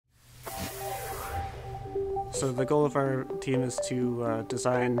So the goal of our team is to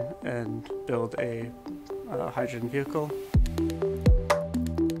design and build a hydrogen vehicle.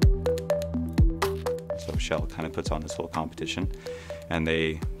 So Shell kind of puts on this whole competition, and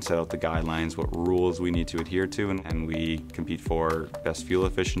they set out the guidelines, what rules we need to adhere to, and we compete for best fuel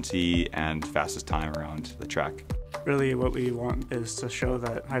efficiency and fastest time around the track. Really what we want is to show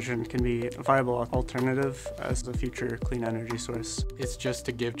that hydrogen can be a viable alternative as a future clean energy source. It's just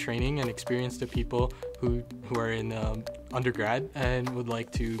to give training and experience to people who are in undergrad and would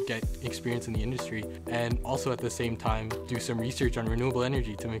like to get experience in the industry, and also at the same time do some research on renewable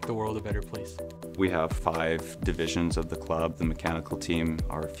energy to make the world a better place. We have 5 divisions of the club: the mechanical team,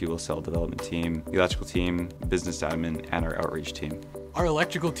 our fuel cell development team, the electrical team, business admin, and our outreach team. Our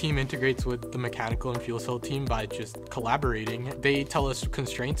electrical team integrates with the mechanical and fuel cell team by just collaborating. They tell us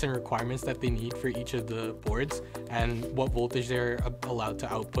constraints and requirements that they need for each of the boards and what voltage they're allowed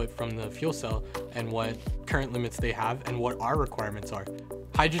to output from the fuel cell and what current limits they have and what our requirements are.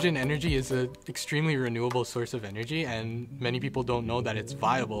 Hydrogen energy is an extremely renewable source of energy, and many people don't know that it's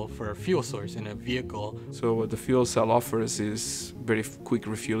viable for a fuel source in a vehicle. So what the fuel cell offers is very quick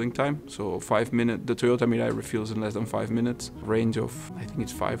refueling time. So 5 minutes, the Toyota Mirai refuels in less than 5 minutes, range of, I think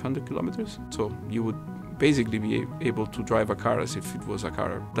it's 500 kilometers. So you would basically be able to drive a car as if it was a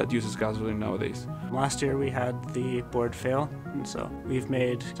car that uses gasoline nowadays. Last year we had the board fail, and so we've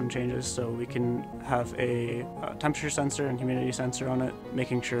made some changes so we can have a temperature sensor and humidity sensor on it,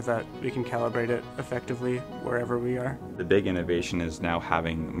 making sure that we can calibrate it effectively wherever we are. The big innovation is now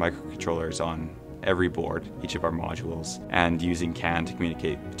having microcontrollers on every board, each of our modules, and using CAN to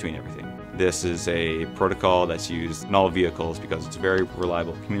communicate between everything. This is a protocol that's used in all vehicles because it's a very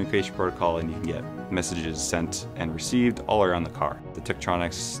reliable communication protocol, and you can get messages sent and received all around the car. The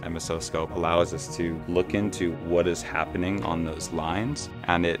Tektronix MSO scope allows us to look into what is happening on those lines,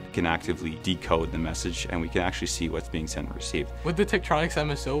 and it can actively decode the message, and we can actually see what's being sent and received. With the Tektronix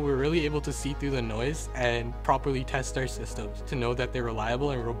MSO, we're really able to see through the noise and properly test our systems to know that they're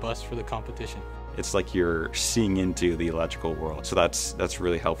reliable and robust for the competition. It's like you're seeing into the electrical world. So that's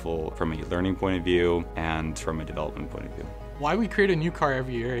really helpful from a learning point of view and from a development point of view. Why we create a new car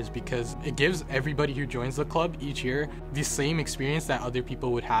every year is because it gives everybody who joins the club each year the same experience that other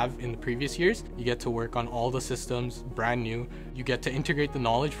people would have in the previous years. You get to work on all the systems brand new. You get to integrate the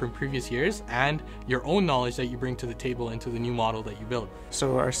knowledge from previous years and your own knowledge that you bring to the table into the new model that you build.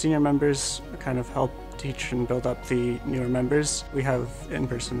 So our senior members kind of help teach and build up the newer members. We have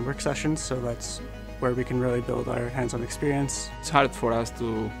in-person work sessions, so that's where we can really build our hands-on experience. It's hard for us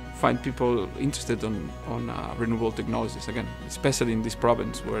to find people interested on renewable technologies, again, especially in this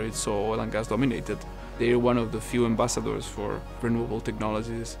province where it's so oil and gas dominated. They're one of the few ambassadors for renewable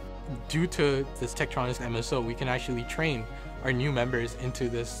technologies. Due to this Tektronix MSO, we can actually train our new members into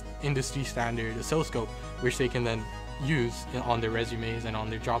this industry standard oscilloscope, which they can then use on their resumes and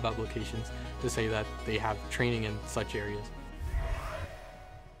on their job applications to say that they have training in such areas.